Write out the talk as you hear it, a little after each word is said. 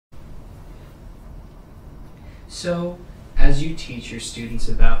So, as you teach your students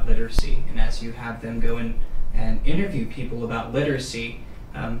about literacy, and as you have them go in and interview people about literacy,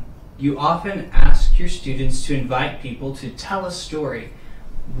 you often ask your students to invite people to tell a story.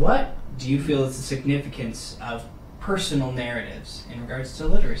 What do you feel is the significance of personal narratives in regards to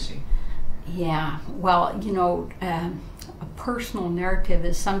literacy? Yeah, well, a personal narrative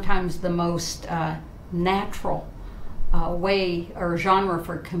is sometimes the most natural way or genre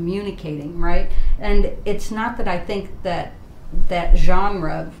for communicating, right? And it's not that I think that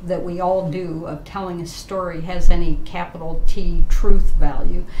genre that we all do of telling a story has any capital T truth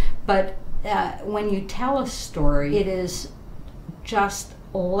value, but when you tell a story, it is just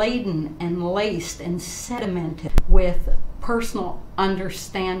laden and laced and sedimented with personal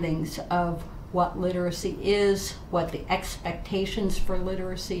understandings of what literacy is, what the expectations for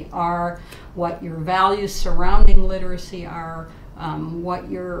literacy are, what your values surrounding literacy are, what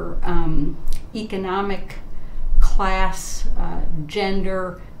your economic, class,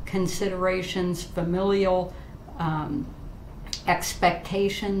 gender considerations, familial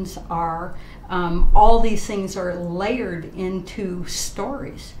expectations are. All these things are layered into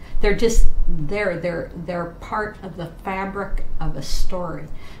stories. They're just there. They're part of the fabric of a story.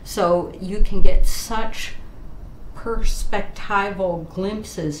 So you can get such perspectival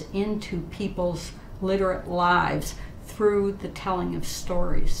glimpses into people's literate lives through the telling of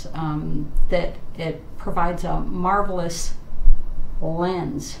stories, that it provides a marvelous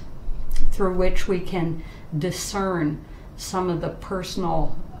lens through which we can discern some of the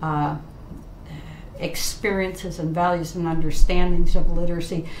personal experiences and values and understandings of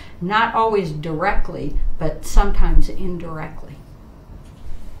literacy, not always directly, but sometimes indirectly.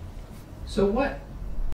 So what